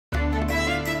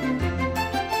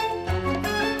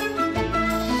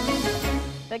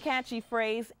catchy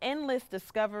phrase, endless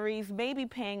discoveries, may be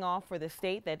paying off for the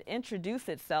state that introduced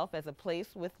itself as a place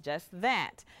with just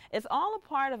that. It's all a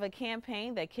part of a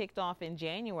campaign that kicked off in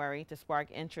January to spark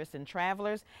interest in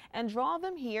travelers and draw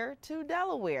them here to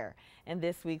Delaware. In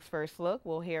this week's First Look,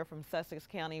 we'll hear from Sussex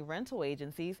County rental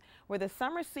agencies where the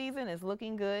summer season is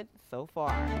looking good so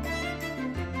far.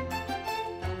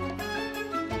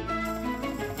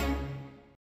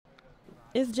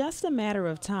 It's just a matter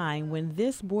of time when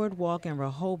this boardwalk in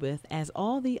Rehoboth, as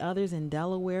all the others in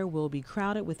Delaware, will be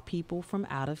crowded with people from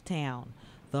out of town.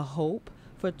 The hope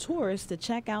for tourists to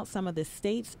check out some of the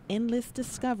state's endless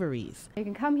discoveries. You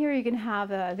can come here, you can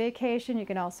have a vacation, you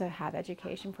can also have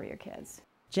education for your kids.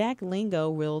 Jack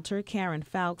Lingo realtor Karen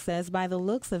Falk says by the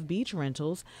looks of beach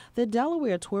rentals, the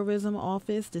Delaware Tourism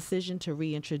Office decision to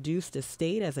reintroduce the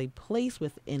state as a place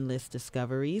with endless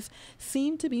discoveries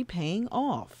seemed to be paying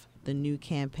off. The new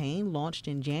campaign launched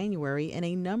in January in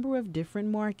a number of different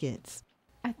markets.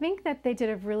 I think that they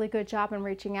did a really good job in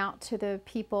reaching out to the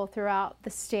people throughout the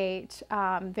state,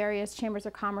 various chambers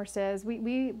of commerces.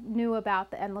 We knew about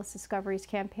the Endless Discoveries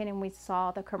campaign and we saw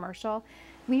the commercial.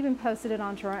 We even posted it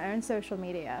onto our own social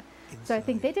media. So I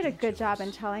think they did a good job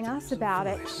in telling us about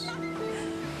it.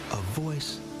 A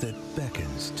voice that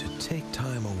beckons to take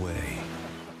time away.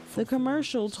 The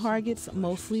commercial targets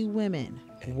mostly women.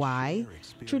 Why?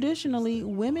 Traditionally,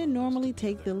 women normally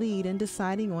take the lead in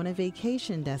deciding on a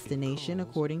vacation destination,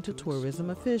 according to tourism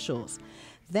officials.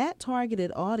 That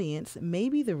targeted audience may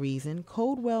be the reason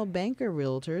Coldwell Banker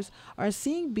realtors are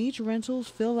seeing beach rentals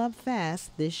fill up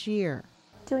fast this year.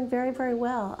 Doing very, very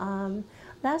well.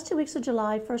 Last 2 weeks of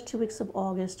July, first 2 weeks of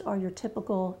August are your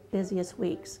typical busiest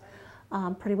weeks.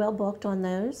 Pretty well booked on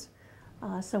those.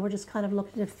 So we're just kind of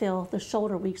looking to fill the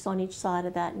shoulder weeks on each side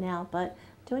of that now, but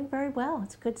doing very well.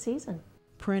 It's a good season.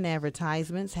 Print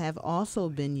advertisements have also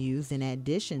been used in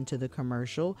addition to the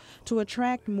commercial to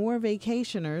attract more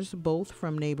vacationers both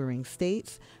from neighboring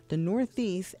states, the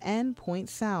Northeast, and Point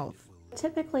South.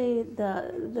 Typically,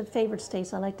 the favorite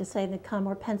states I like to say that come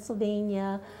are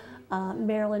Pennsylvania,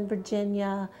 Maryland,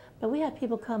 Virginia, but we have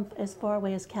people come as far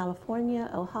away as California,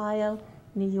 Ohio,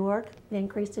 New York, the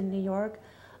increase in New York,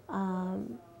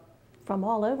 from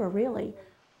all over really.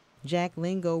 Jack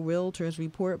Lingo realtors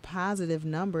report positive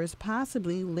numbers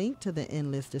possibly linked to the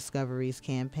Endless Discoveries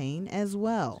campaign as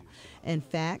well. In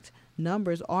fact,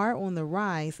 numbers are on the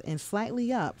rise and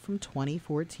slightly up from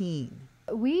 2014.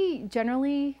 We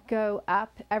generally go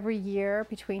up every year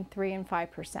between 3 and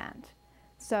 5%.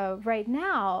 So right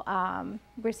now,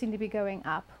 we seem to be going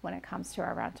up when it comes to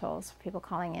our rentals, people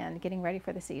calling in, getting ready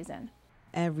for the season.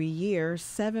 Every year,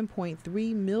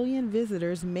 7.3 million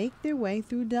visitors make their way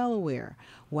through Delaware.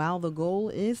 While the goal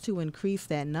is to increase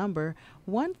that number,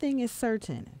 one thing is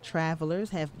certain: travelers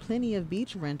have plenty of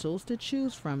beach rentals to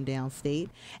choose from downstate,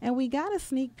 and we got a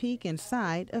sneak peek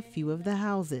inside a few of the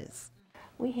houses.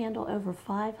 We handle over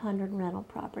 500 rental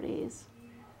properties,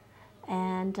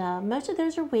 and most of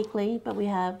those are weekly, but we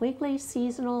have weekly,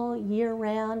 seasonal,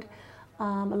 year-round.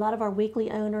 A lot of our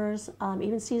weekly owners,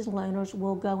 even seasonal owners,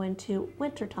 will go into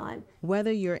wintertime.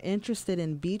 Whether you're interested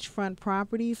in beachfront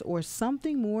properties or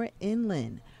something more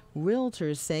inland,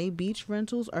 realtors say beach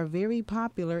rentals are very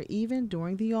popular even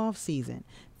during the off-season,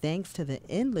 thanks to the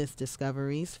endless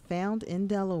discoveries found in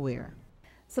Delaware.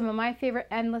 Some of my favorite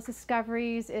endless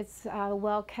discoveries, it's a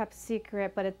well-kept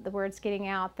secret, but the word's getting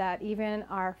out that even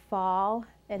our fall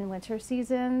and winter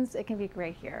seasons, it can be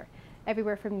great here.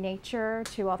 Everywhere from nature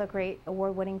to all the great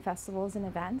award-winning festivals and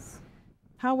events.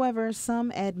 However,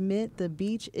 some admit the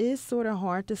beach is sort of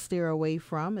hard to steer away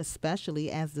from, especially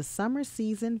as the summer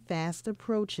season fast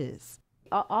approaches.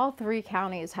 All three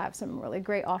counties have some really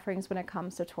great offerings when it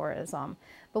comes to tourism.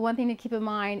 But one thing to keep in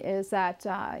mind is that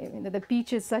the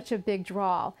beach is such a big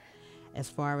draw. As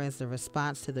far as the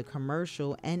response to the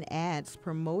commercial and ads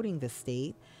promoting the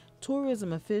state,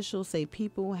 tourism officials say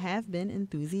people have been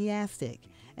enthusiastic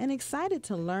and excited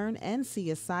to learn and see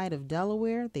a side of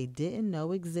Delaware they didn't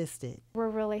know existed. We're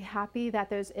really happy that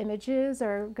those images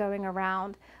are going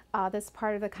around this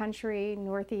part of the country,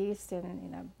 Northeast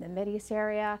and the Mideast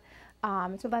area,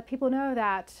 to let people know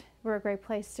that we're a great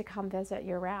place to come visit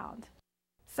year-round.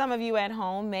 Some of you at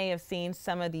home may have seen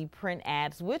some of the print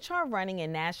ads which are running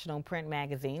in national print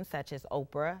magazines such as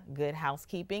Oprah, Good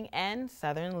Housekeeping, and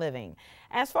Southern Living.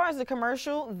 As far as the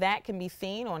commercial, that can be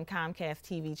seen on Comcast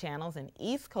TV channels in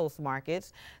East Coast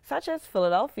markets such as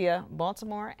Philadelphia,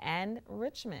 Baltimore, and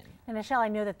Richmond. And Michelle, I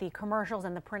know that the commercials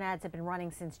and the print ads have been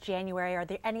running since January. Are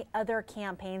there any other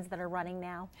campaigns that are running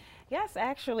now? Yes,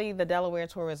 actually, the Delaware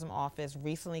Tourism Office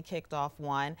recently kicked off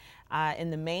one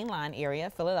in the mainline area,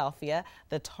 Philadelphia.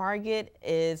 The target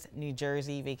is New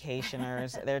Jersey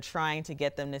vacationers. They're trying to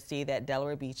get them to see that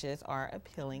Delaware beaches are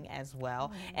appealing as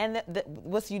well. And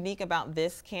what's unique about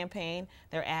this campaign,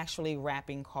 they're actually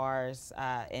wrapping cars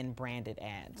in branded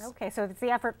ads. Okay, so is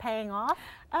the effort paying off?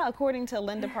 According to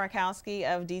Linda Parkowski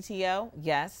of DTO,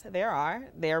 yes, there are.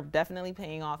 They're definitely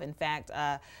paying off. In fact,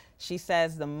 she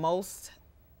says the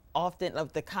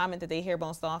comment that they hear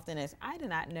most often is, "I did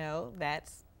not know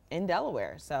that's in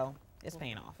Delaware." So it's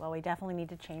paying off. Well, we definitely need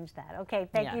to change that. Okay,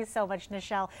 thank you so much,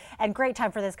 Nichelle. And great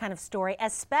time for this kind of story,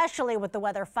 especially with the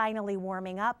weather finally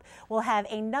warming up. We'll have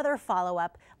another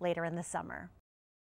follow-up later in the summer.